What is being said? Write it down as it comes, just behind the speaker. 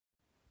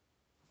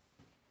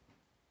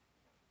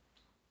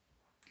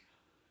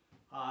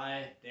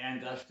Hi,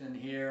 Dustin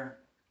here.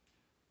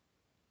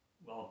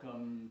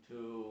 Welcome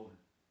to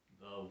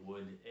The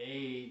Wood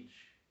Age,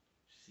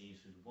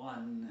 Season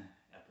 1,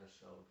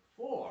 Episode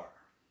 4,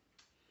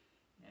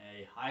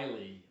 a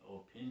highly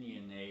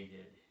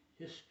opinionated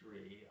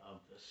history of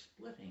the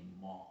splitting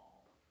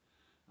maul.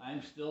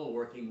 I'm still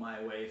working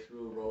my way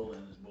through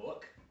Roland's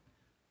book,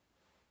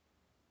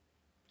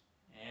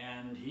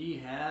 and he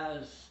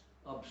has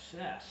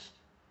obsessed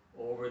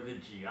over the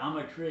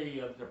geometry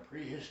of the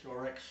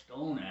prehistoric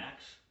stone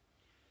axe,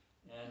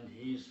 and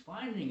he's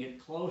finding it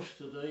close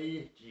to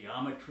the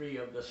geometry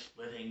of the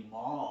splitting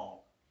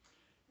maul.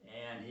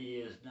 And he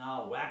is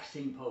now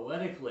waxing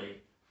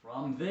poetically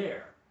from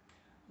there.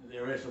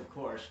 There is, of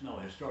course, no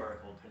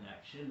historical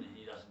connection, and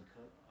he doesn't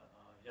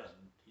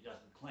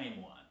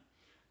claim one.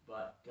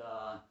 But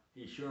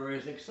he sure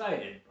is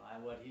excited by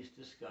what he's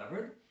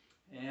discovered,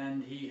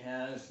 and he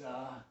has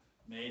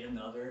made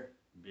another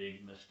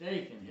big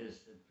mistake in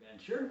his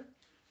adventure.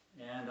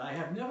 And I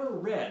have never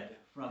read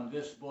from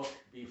this book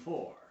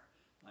before.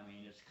 I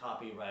mean, it's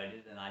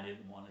copyrighted, and I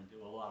didn't want to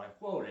do a lot of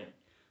quoting,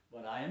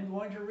 but I am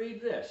going to read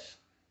this.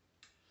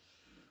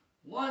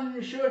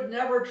 One should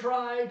never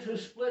try to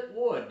split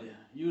wood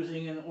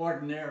using an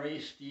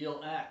ordinary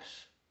steel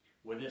axe.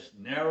 With its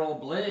narrow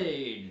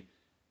blade,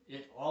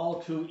 it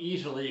all too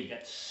easily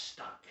gets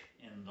stuck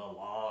in the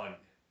log.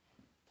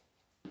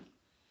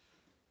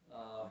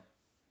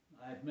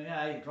 May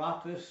I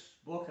drop this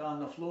book on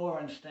the floor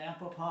and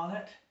stamp upon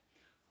it?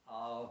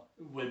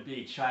 Would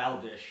be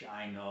childish,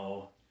 I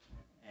know,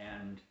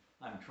 and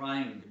I'm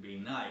trying to be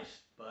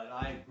nice, but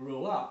I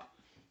grew up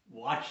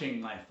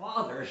watching my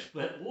father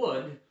split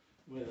wood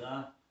with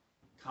a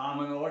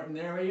common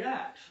ordinary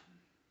axe.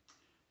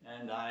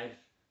 And I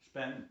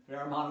spent a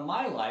fair amount of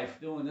my life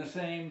doing the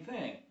same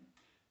thing.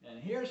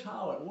 And here's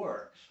how it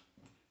works.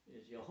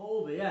 Is you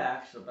hold the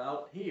axe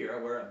about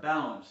here where it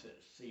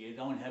balances, so you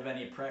don't have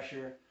any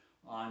pressure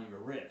on your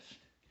wrist.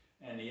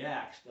 And the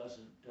axe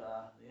doesn't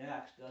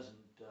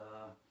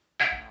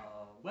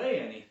weigh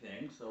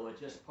anything, so it's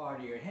just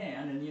part of your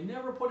hand, and you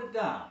never put it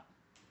down.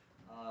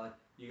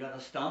 You got a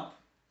stump,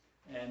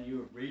 and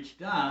you reach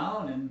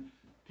down and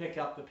pick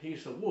up the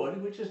piece of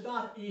wood, which is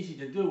not easy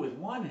to do with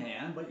one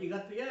hand, but you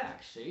got the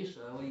axe, see?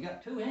 So you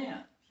got two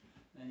hands.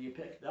 And you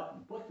pick it up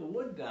and put the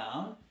wood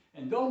down,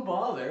 and don't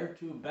bother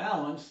to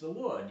balance the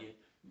wood.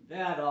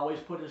 Dad always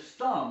put his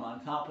thumb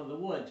on top of the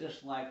wood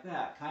just like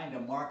that, kind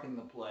of marking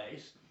the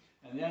place.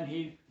 And then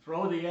he'd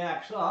throw the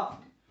axe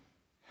up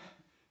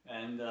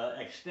and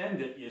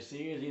extend it, you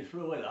see, as he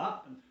threw it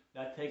up. And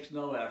that takes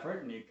no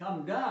effort. And he'd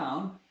come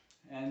down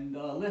and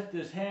lift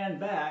his hand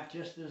back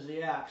just as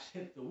the axe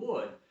hit the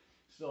wood.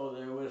 So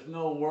there was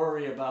no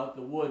worry about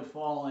the wood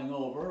falling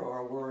over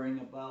or worrying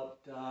about,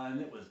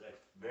 and it was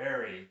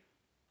very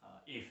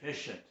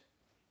efficient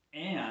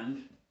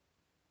and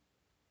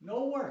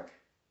no work.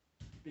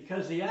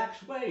 Because the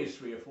axe weighs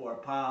 3 or 4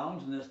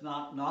 pounds, and it's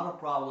not a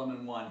problem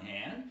in one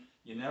hand.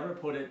 You never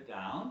put it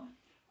down.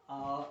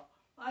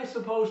 I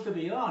suppose, to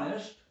be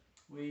honest,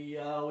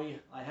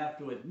 I have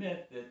to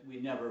admit that we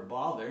never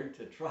bothered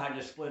to try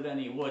to split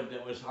any wood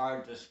that was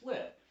hard to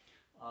split.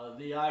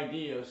 The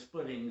idea of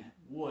splitting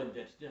wood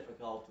that's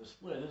difficult to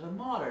split is a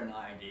modern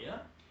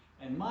idea,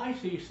 and my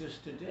thesis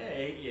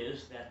today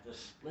is that the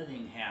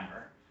splitting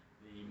hammer,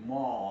 the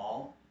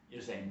maul,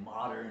 is a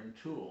modern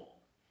tool.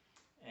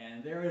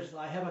 And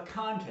I have a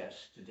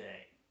contest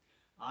today.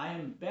 I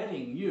am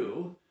betting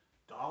you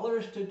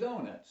dollars to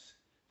donuts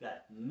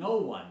that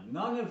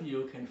none of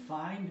you can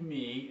find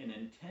me an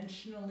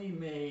intentionally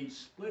made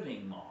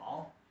splitting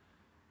maul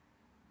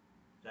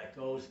that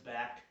goes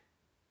back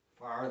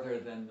farther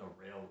than the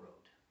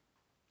railroad.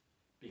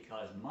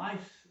 Because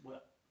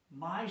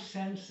my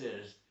sense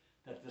is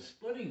that the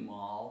splitting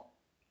maul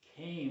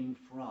came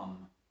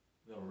from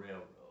the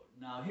railroad.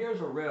 Now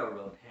here's a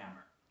railroad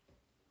hammer.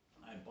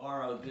 I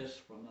borrowed this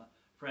from a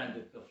friend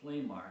at the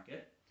flea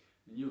market,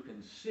 and you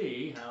can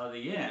see how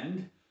the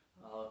end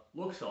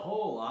looks a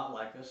whole lot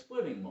like a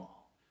splitting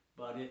maul,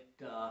 but it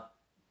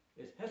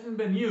hasn't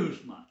been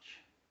used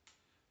much,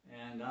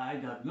 and I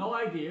have no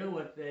idea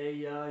what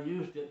they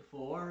used it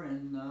for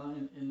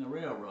in the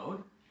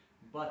railroad,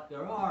 but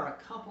there are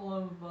a couple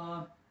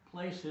of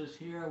places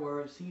here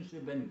where it seems to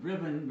have been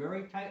driven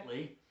very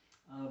tightly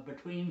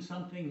between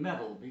something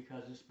metal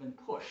because it's been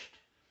pushed.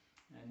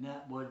 And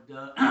that would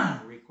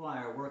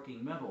require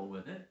working metal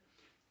with it.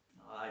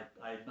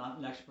 I'm not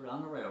an expert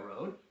on the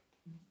railroad.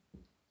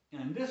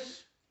 And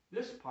this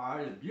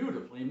part is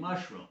beautifully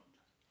mushroomed,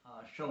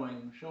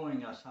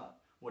 showing us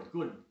what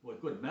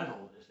good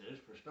metal this is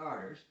for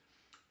starters.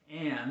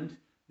 And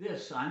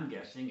this, I'm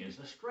guessing, is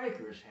a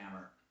striker's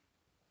hammer.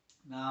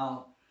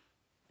 Now,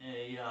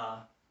 a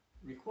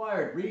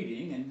required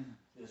reading in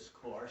this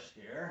course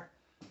here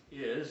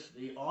is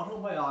the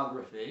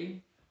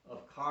autobiography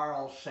of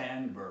Carl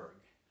Sandburg.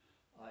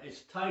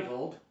 It's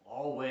titled,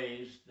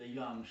 Always the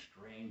Young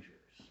Strangers.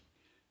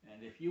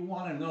 And if you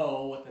want to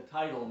know what the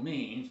title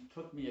means, it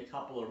took me a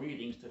couple of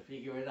readings to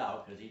figure it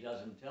out because he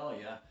doesn't tell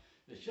you,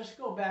 is just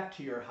go back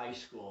to your high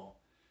school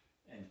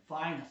and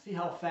see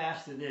how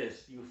fast it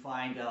is. You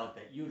find out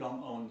that you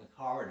don't own the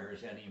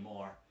corridors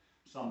anymore.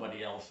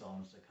 Somebody else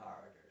owns the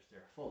corridors.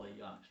 They're full of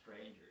young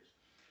strangers.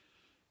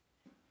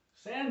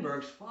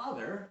 Sandberg's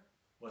father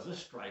was a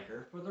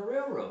striker for the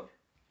railroad.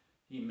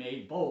 He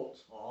made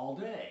bolts all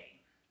day.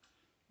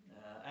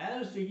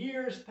 As the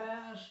years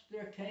passed,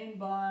 there came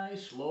by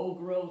slow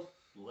growth,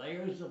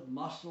 layers of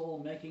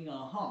muscle making a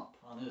hump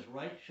on his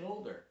right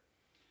shoulder.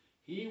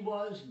 He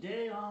was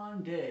day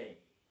on day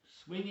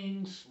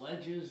swinging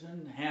sledges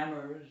and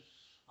hammers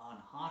on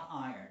hot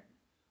iron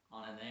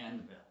on an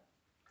anvil.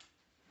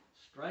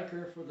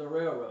 Striker for the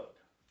railroad.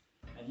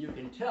 And you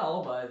can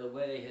tell by the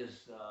way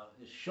his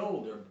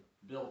shoulder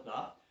built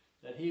up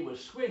that he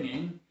was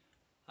swinging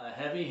a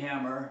heavy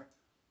hammer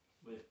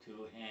with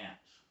two hands.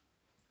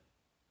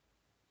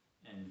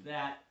 And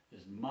that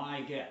is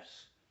my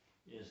guess,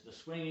 is the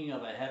swinging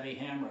of a heavy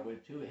hammer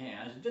with two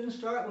hands. It didn't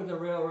start with the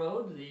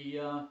railroad.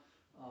 The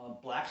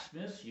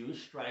blacksmiths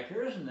used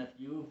strikers, and if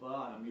you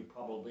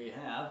probably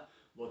have,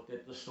 looked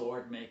at the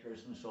sword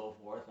makers and so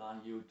forth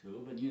on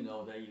YouTube, and you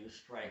know they use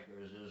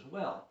strikers as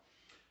well.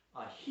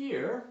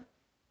 Here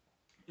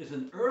is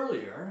an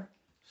earlier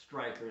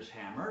striker's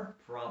hammer,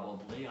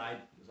 probably.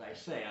 As I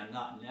say, I'm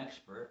not an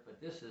expert, but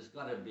this has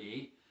got to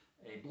be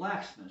a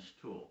blacksmith's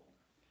tool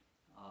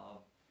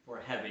for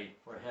heavy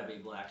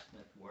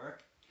blacksmith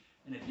work.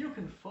 And if you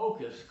can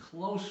focus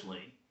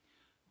closely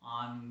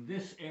on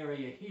this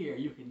area here,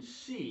 you can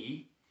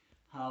see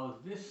how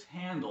this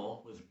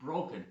handle was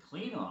broken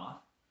clean off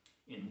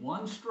in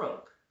one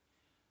stroke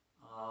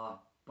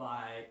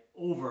by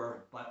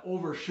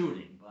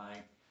overshooting,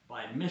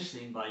 by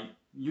missing, by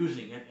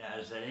using it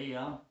as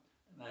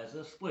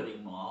a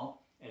splitting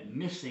maul and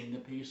missing the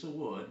piece of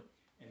wood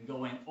and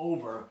going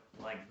over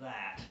like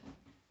that.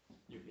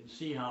 You can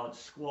see how it's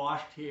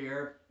squashed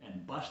here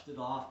and busted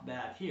off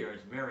back here.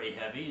 It's very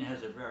heavy and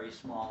has a very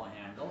small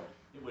handle.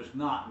 It was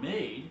not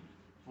made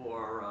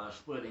for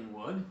splitting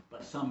wood,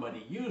 but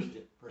somebody used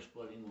it for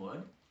splitting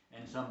wood,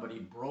 and somebody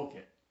broke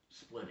it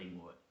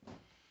splitting wood.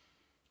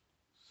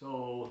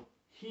 So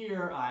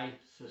here I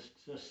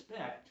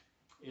suspect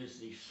is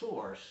the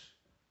source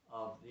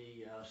of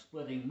the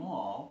splitting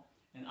maul,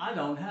 and I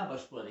don't have a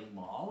splitting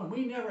maul, and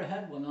we never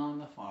had one on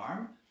the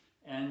farm,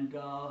 and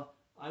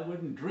I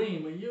wouldn't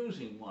dream of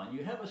using one.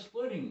 You have a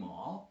splitting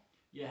maul,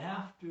 you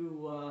have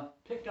to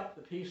pick up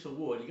the piece of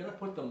wood. You got to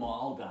put the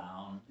maul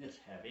down. It's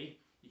heavy.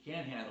 You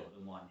can't handle it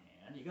in one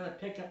hand. You got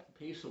to pick up the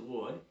piece of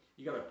wood.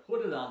 You got to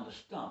put it on the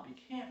stump. You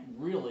can't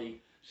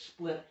really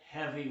split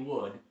heavy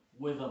wood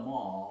with a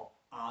maul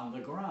on the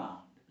ground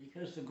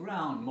because the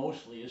ground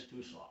mostly is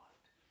too soft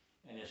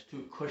and it's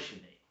too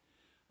cushiony.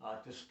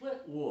 To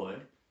split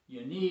wood,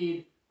 you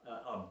need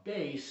a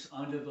base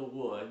under the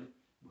wood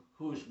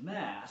whose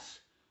mass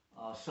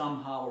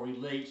somehow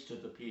relates to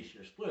the piece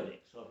you're splitting.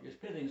 So if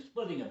you're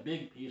splitting a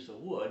big piece of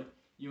wood,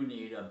 you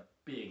need a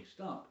big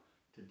stump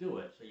to do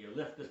it. So you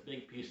lift this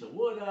big piece of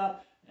wood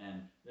up,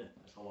 and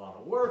that's a lot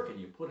of work, and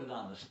you put it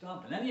on the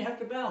stump, and then you have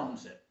to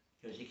balance it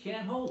because you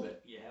can't hold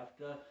it. You have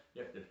to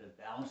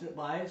balance it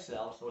by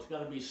itself. So it's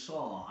got to be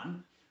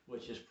sawn,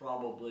 which is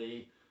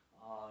probably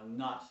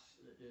not.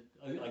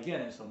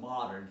 Again, it's a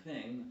modern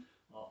thing.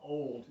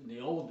 In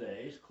the old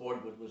days,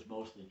 cordwood was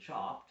mostly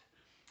chopped,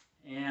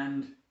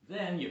 and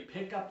then you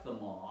pick up the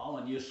maul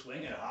and you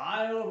swing it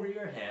high over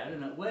your head,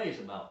 and it weighs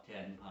about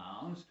 10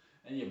 pounds,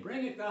 and you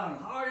bring it down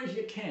as hard as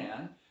you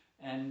can,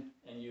 and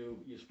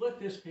you split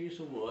this piece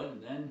of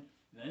wood, and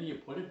then you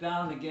put it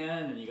down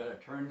again, and you got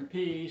to turn the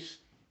piece,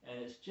 and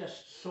it's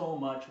just so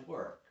much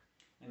work.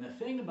 And the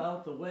thing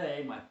about the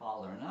way my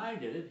father and I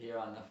did it here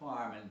on the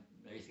farm, and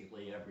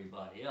basically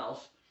everybody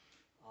else,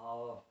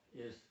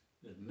 is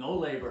there's no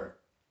labor,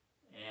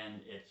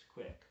 and it's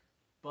quick.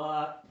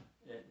 But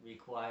it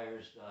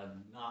requires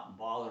not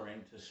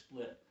bothering to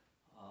split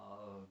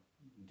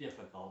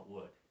difficult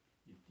wood.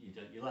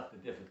 You left the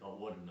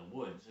difficult wood in the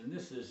woods, and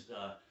this is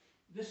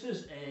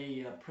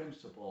a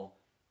principle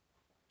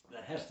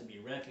that has to be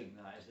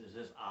recognized. Is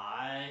this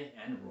I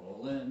and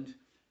Roland,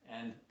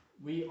 and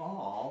we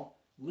all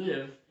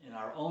live in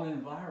our own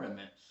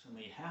environments, and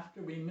we have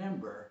to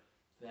remember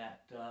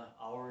that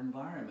our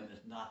environment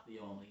is not the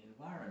only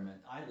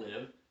environment. I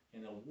live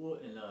in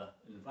an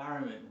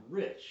environment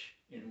rich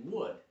in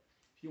wood.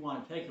 If you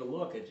want to take a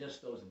look at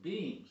just those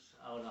beams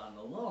out on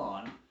the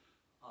lawn,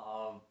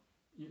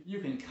 you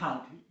can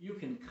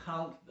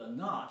count the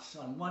knots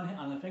on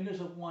the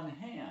fingers of one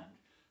hand.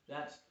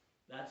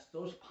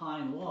 Those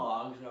pine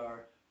logs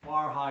are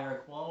far higher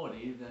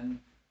quality than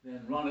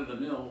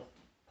run-of-the-mill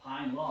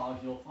pine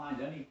logs you'll find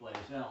anyplace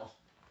else.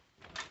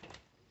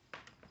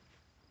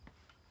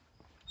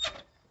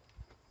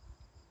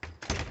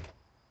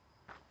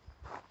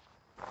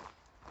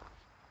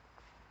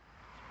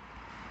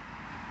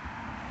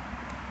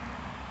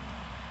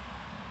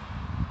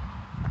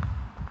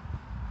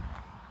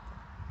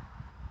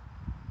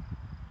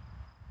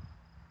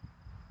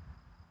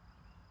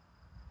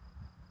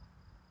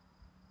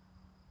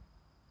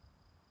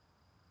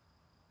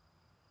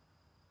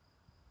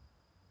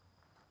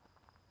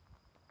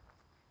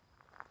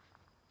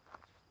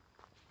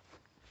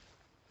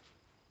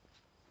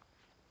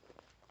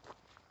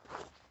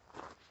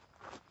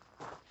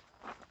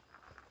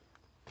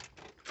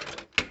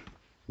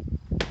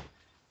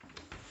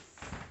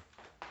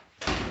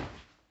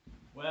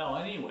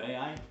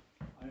 anyway,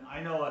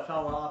 I know a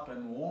fellow up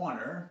in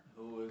Warner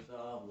who is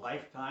a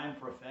lifetime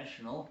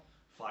professional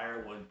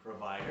firewood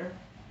provider.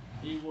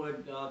 He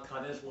would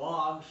cut his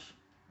logs,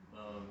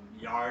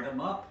 yard them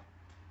up,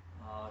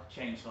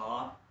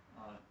 chainsaw,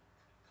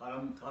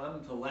 cut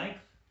them to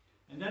length,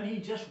 and then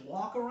he'd just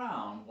walk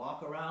around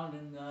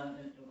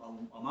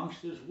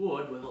amongst his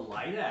wood with a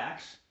light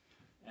axe,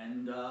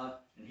 and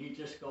he'd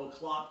just go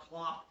clop,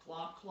 clop,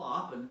 clop,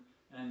 clop, and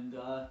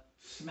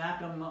smack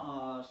them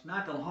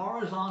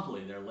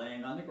horizontally. They're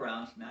laying on the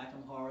ground, smack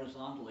them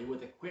horizontally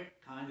with a quick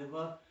kind of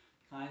a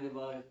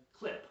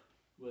clip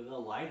with a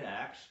light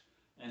axe,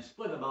 and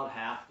split about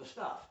half the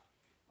stuff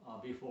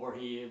before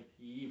he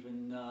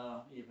even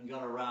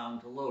got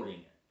around to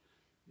loading it.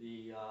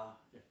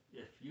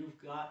 If you've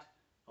got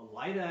a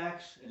light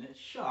axe and it's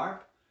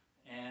sharp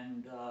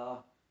and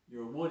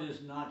your wood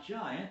is not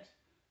giant,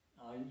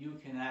 you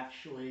can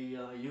actually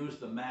use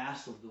the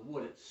mass of the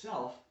wood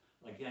itself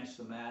against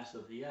the mass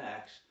of the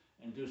axe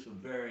and do some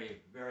very,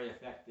 very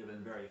effective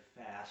and very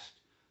fast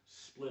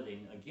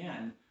splitting,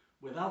 again,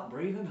 without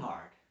breathing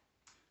hard.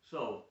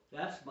 So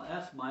that's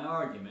my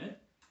argument.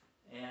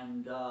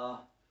 And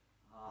how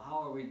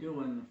are we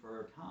doing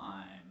for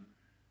time?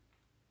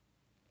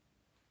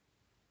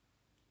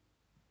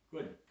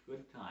 Good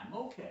time.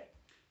 Okay.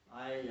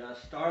 I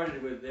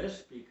started with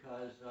this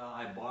because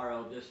I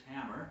borrowed this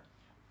hammer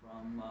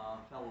from a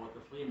fellow at the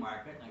flea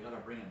market, and I got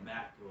to bring it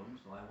back to him,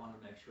 so I want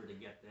to make sure to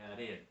get that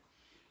in.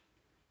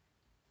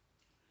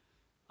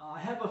 I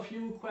have a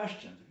few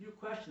questions. A few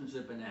questions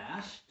have been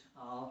asked.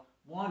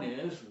 One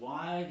is,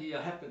 why do you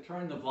have to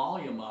turn the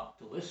volume up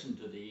to listen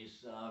to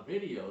these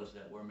videos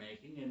that we're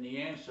making? And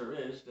the answer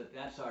is that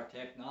that's our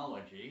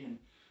technology, and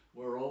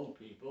we're old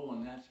people,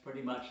 and that's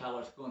pretty much how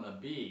it's going to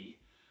be.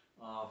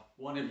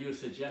 One of you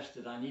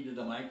suggested I needed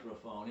a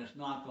microphone. It's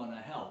not going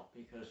to help,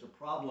 because the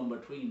problem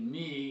between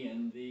me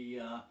and the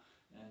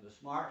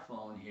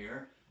smartphone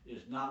here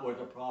is not where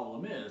the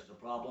problem is. The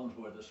problem is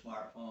where the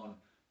smartphone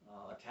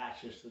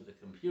attaches to the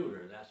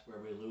computer. That's where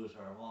we lose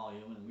our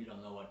volume, and we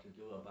don't know what to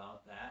do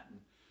about that.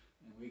 And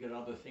we got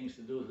other things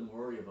to do than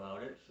worry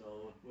about it.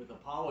 So with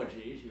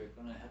apologies, you're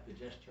going to have to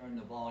just turn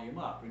the volume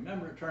up.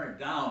 Remember to turn it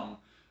down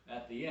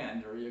at the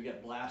end, or you'll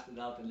get blasted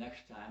out the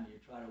next time you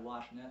try to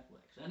watch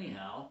Netflix.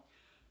 Anyhow,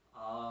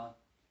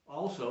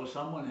 also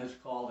someone has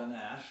called and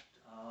asked,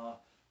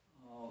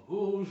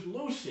 who's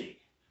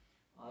Lucy?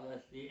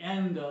 At the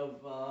end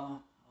of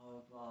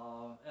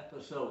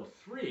episode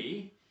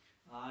 3,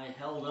 I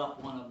held up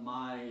one of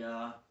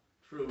my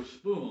true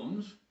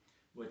spoons,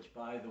 which,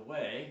 by the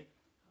way,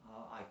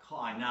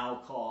 I now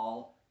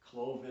call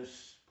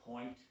Clovis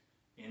Point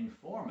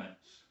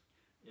informants.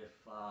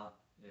 If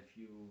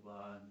you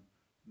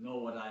know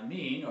what I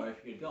mean, or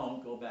if you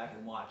don't, go back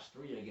and watch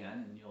 3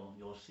 again, and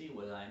you'll see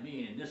what I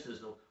mean. And this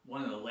is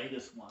one of the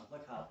latest ones.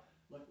 Look at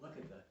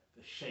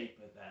the shape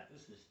of that.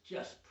 This is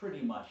just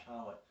pretty much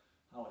how it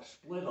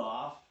split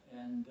off,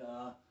 and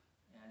I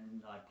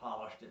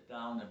polished it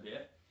down a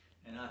bit.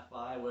 And if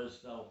I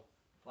was of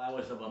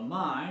a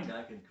mind,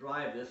 I could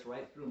drive this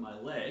right through my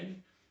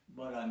leg,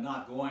 but I'm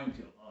not going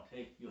to.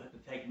 You have to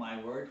take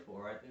my word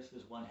for it. This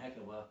is one heck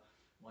of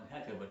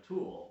a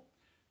tool.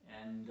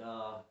 And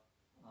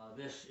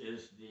this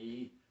is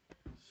the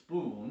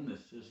spoon.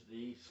 This is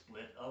the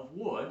split of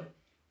wood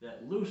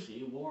that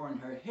Lucy wore in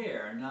her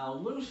hair. Now,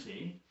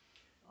 Lucy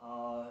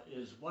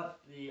is what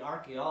the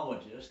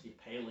archaeologists, the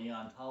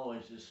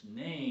paleontologists,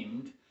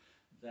 named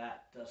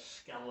that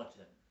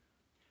skeleton,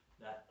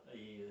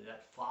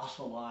 that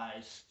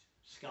fossilized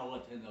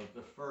skeleton of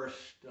the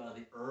first,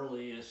 the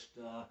earliest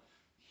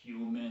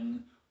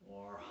human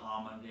or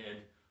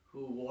hominid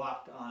who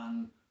walked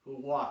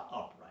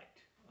upright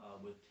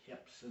with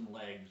hips and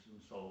legs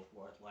and so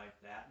forth like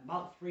that.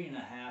 About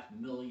 3.5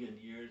 million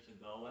years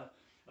ago,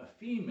 a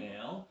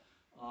female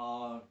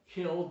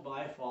killed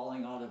by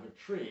falling out of a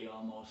tree,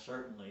 almost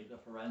certainly. The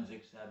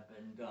forensics have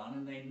been done,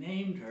 and they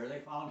named her. They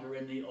found her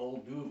in the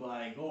old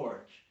Duvai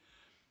Gorge,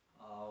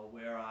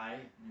 where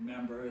I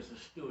remember as a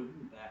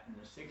student back in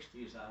the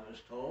 60s, I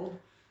was told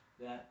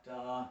that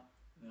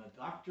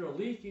Dr.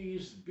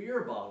 Leakey's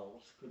beer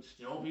bottles could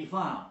still be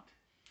found.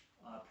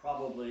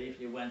 Probably if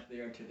you went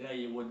there today,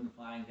 you wouldn't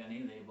find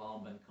any. They've all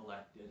been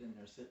collected, and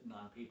they're sitting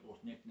on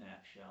people's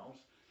knick-knack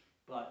shelves.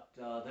 But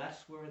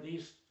that's where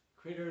these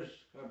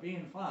critters are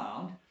being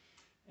found.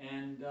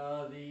 And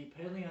the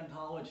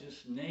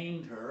paleontologists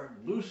named her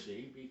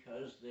Lucy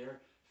because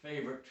their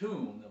favorite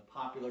tune, the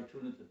popular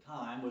tune at the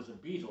time, was a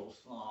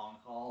Beatles song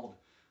called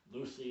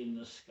Lucy in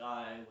the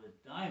Sky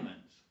with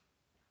Diamonds.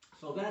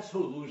 So that's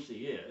who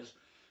Lucy is.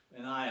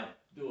 And I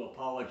do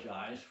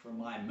apologize for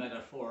my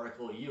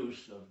metaphorical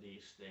use of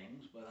these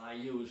things, but I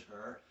use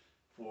her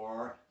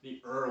for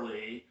the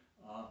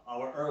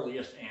our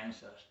earliest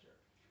ancestor.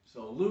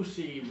 So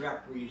Lucy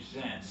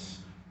represents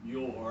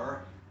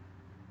your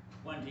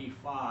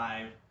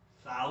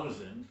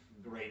 25,000th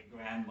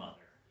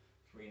great-grandmother,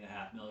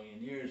 3.5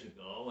 million years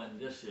ago, and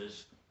this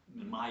is,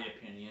 in my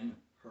opinion,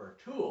 her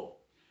tool.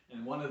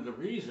 And one of the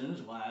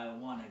reasons why I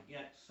want to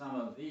get some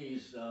of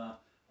these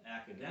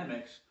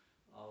academics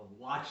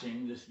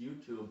watching this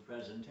YouTube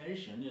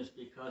presentation is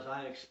because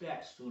I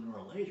expect sooner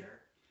or later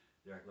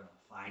they're going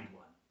to find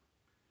one.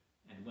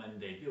 And when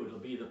they do, it'll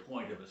be the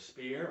point of a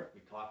spear.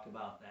 We talked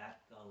about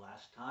that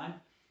last time.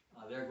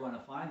 They're going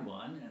to find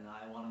one, and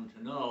I want them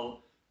to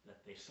know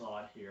that they saw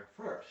it here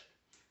first.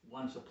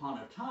 Once upon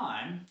a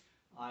time,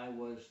 I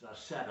was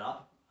set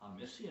up,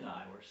 Missy and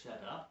I were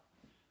set up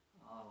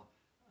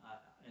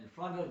in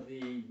front of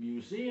the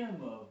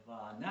Museum of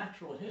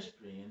Natural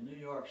History in New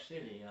York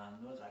City on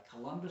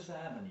Columbus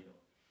Avenue.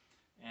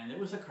 And it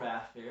was a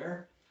craft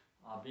fair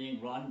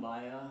being run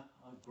by a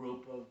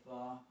group of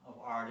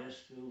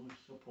artists who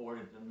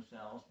supported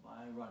themselves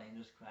by running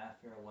this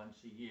craft fair once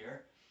a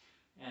year.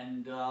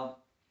 And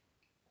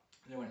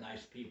they were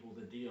nice people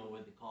to deal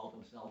with. They called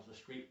themselves the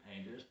street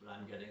painters, but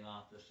I'm getting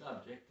off the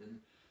subject. And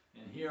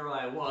here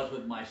I was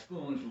with my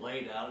spoons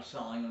laid out,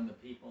 selling them to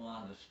people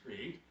on the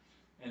street.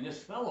 And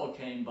this fellow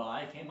came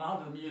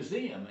out of the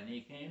museum, and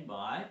he came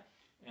by,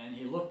 and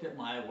he looked at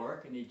my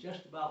work, and he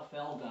just about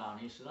fell down.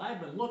 He said, "I've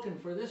been looking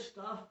for this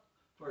stuff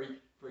for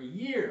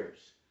years.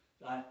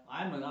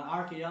 I'm an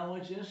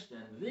archaeologist,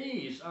 and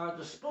these are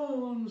the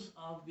spoons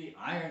of the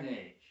Iron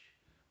Age."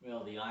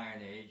 Well, the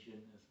Iron Age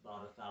is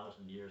about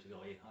 1,000 years ago,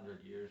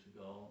 800 years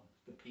ago,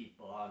 the peat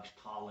bogs,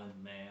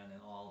 Tolland Man,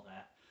 and all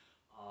that.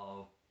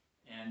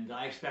 And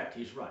I expect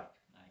he's right.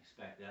 I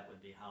expect that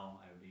would be how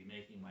I would be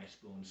making my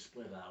spoons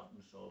split out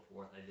and so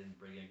forth. I didn't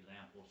bring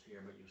examples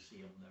here, but you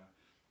see them there.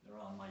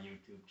 They're on my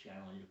YouTube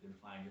channel. You can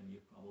find them. You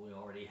probably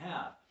already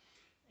have.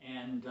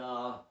 And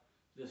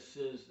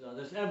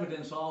there's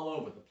evidence all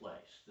over the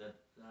place that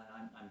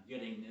I'm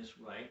getting this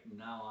right. And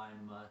now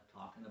I'm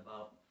talking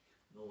about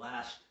the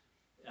last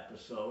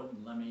episode.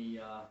 And let me,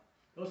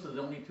 those are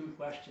the only two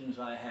questions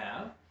I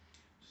have.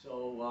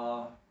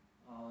 So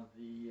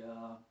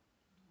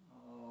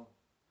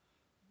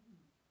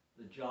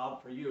the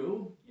job for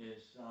you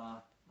is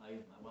I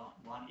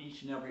want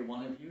each and every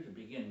one of you to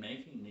begin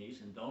making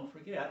these, and don't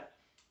forget,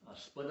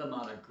 split them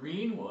out of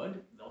green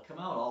wood. They'll come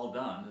out all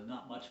done. There's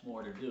not much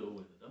more to do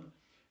with them.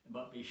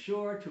 But be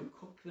sure to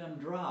cook them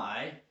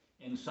dry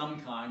in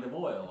some kind of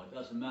oil. It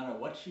doesn't matter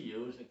what you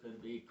use. It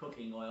could be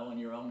cooking oil in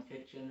your own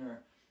kitchen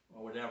or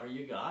whatever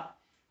you got.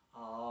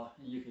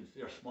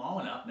 They're small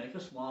enough. Make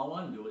a small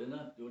one. Do it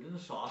in a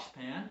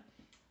saucepan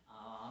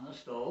on the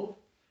stove,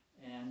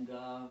 and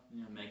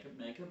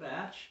make a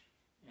batch,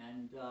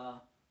 and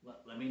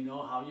let me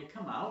know how you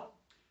come out,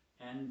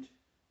 and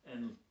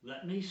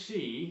let me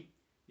see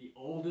the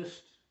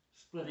oldest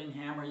splitting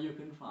hammer you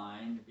can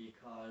find,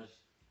 because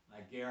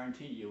I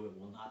guarantee you it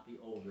will not be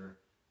older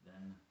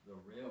than the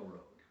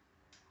railroad.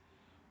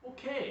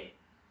 Okay,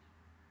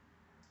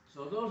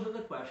 so those are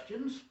the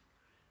questions,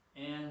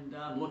 and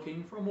I'm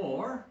looking for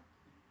more.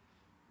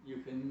 You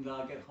can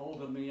get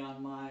hold of me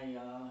on my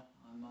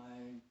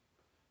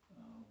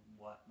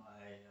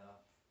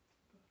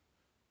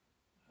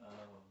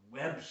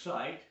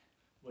website,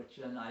 which,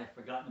 and I've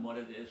forgotten what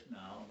it is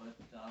now,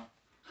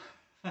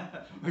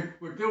 but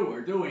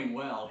we're doing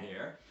well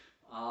here.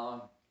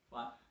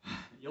 But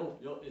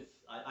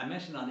I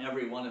mentioned on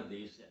every one of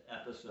these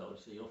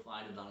episodes, so you'll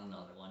find it on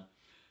another one.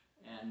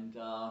 And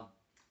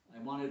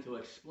I wanted to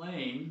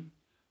explain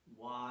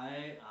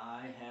why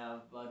I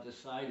have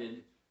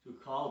decided to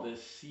call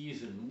this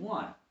Season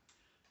 1.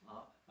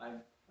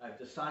 I've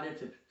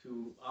decided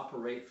to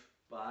operate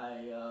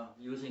by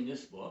using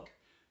this book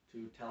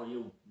to tell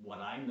you what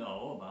I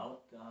know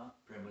about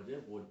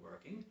primitive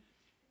woodworking.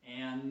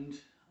 And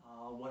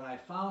what I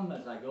found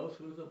as I go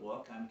through the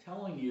book, I'm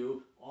telling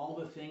you all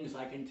the things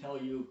I can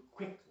tell you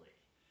quickly.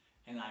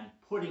 And I'm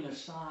putting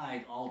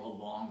aside all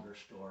the longer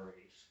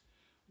stories,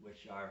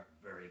 which are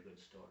very good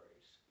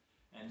stories.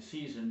 And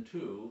Season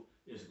 2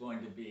 is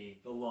going to be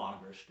the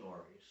longer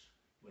stories,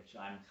 which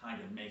I'm kind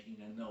of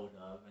making a note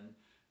of.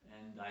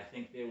 And I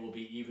think they will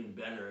be even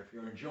better. If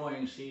you're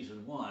enjoying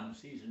Season 1,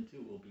 Season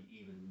 2 will be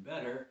even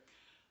better.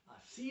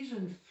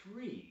 Season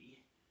 3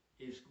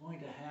 is going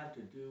to have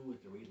to do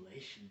with the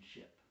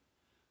relationship,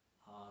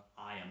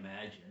 I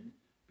imagine,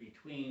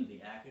 between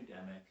the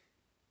academic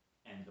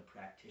and the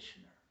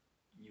practitioner.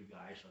 You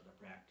guys are the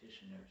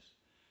practitioners,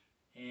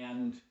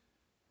 and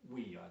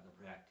we are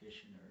the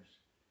practitioners.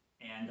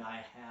 And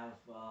I have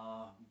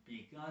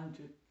begun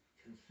to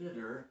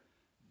consider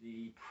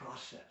the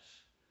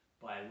process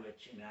by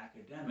which an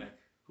academic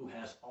who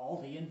has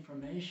all the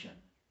information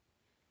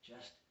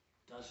just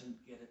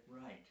doesn't get it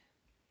right.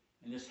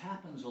 And this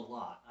happens a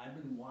lot.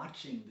 I've been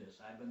watching this.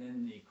 I've been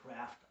in the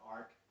craft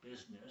art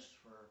business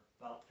for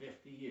about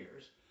 50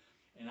 years,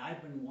 and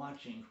I've been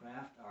watching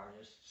craft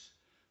artists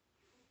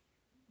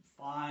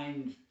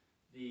find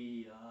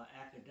the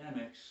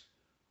academics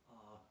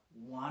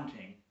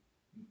wanting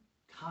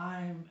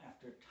time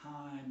after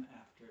time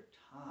after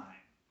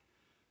time.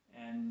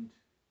 And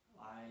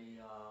I'm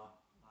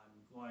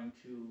going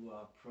to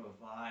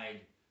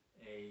provide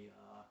a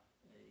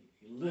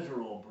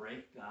literal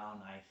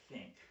breakdown, I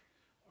think,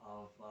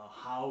 of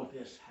how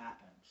this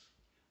happens.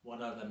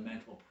 What are the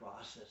mental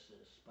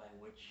processes by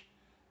which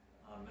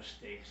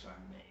mistakes are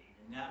made?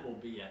 And that will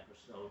be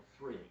episode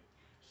 3.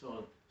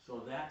 So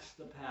So that's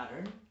the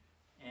pattern,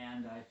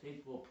 and I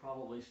think we'll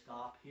probably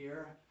stop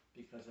here,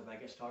 because if I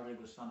get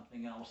started with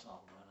something else,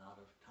 I'll run out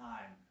of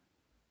time.